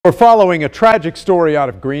We're following a tragic story out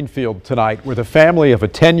of Greenfield tonight where the family of a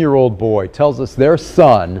 10-year-old boy tells us their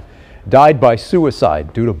son died by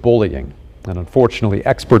suicide due to bullying. And unfortunately,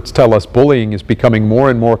 experts tell us bullying is becoming more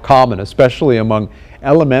and more common, especially among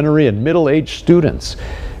elementary and middle-aged students.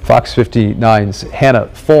 Fox 59's Hannah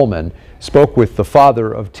Fullman spoke with the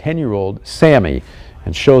father of 10-year-old Sammy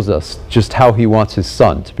and shows us just how he wants his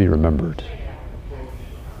son to be remembered.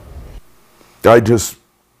 I just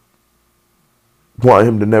want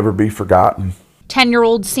him to never be forgotten.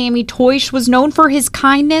 10-year-old Sammy Toish was known for his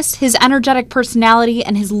kindness, his energetic personality,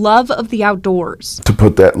 and his love of the outdoors. To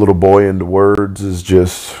put that little boy into words is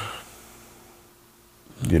just,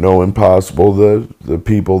 impossible. The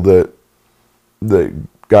people that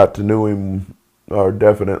got to know him are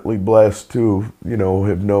definitely blessed to,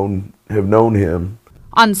 have known him.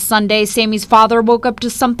 On Sunday, Sammy's father woke up to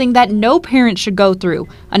something that no parent should go through,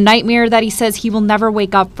 a nightmare that he says he will never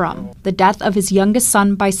wake up from, the death of his youngest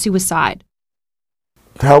son by suicide.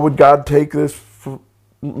 How would God take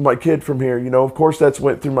my kid from here? Of course that's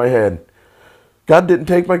went through my head. God didn't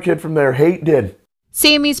take my kid from there, hate did.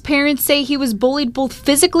 Sammy's parents say he was bullied both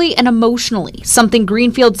physically and emotionally, something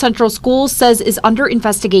Greenfield Central School says is under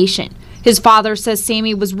investigation. His father says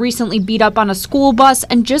Sammy was recently beat up on a school bus,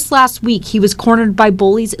 and just last week he was cornered by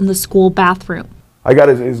bullies in the school bathroom. I got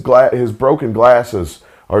his broken glasses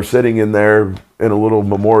are sitting in there in a little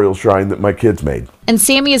memorial shrine that my kids made. And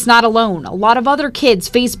Sammy is not alone. A lot of other kids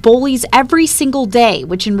face bullies every single day,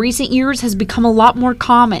 which in recent years has become a lot more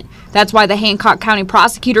common. That's why the Hancock County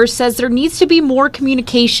prosecutor says there needs to be more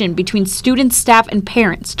communication between students, staff, and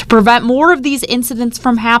parents to prevent more of these incidents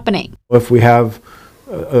from happening. If we have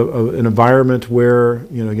an environment where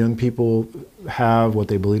young people have what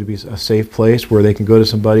they believe to be a safe place where they can go to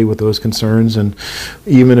somebody with those concerns, and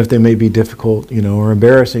even if they may be difficult or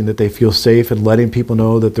embarrassing, that they feel safe and letting people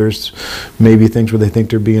know that there's maybe things where they think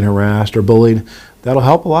they're being harassed or bullied, that'll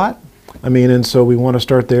help a lot. And so we want to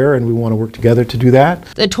start there, and we want to work together to do that.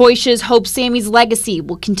 The Toishes hope Sammy's legacy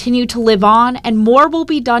will continue to live on, and more will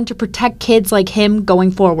be done to protect kids like him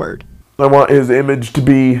going forward. I want his image to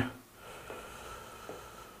be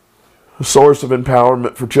a source of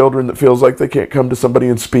empowerment for children that feels like they can't come to somebody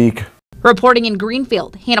and speak. Reporting in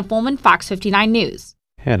Greenfield, Hannah Fullman, Fox 59 News.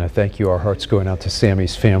 Hannah, thank you. Our hearts going out to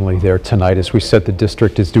Sammy's family there tonight. As we said, the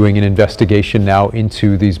district is doing an investigation now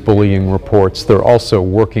into these bullying reports. They're also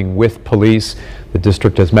working with police. The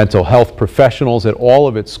district has mental health professionals at all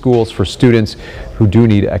of its schools for students who do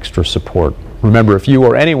need extra support. Remember, if you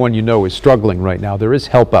or anyone you know is struggling right now, there is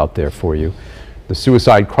help out there for you. The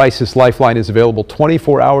Suicide Crisis Lifeline is available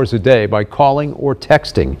 24 hours a day by calling or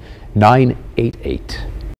texting 988.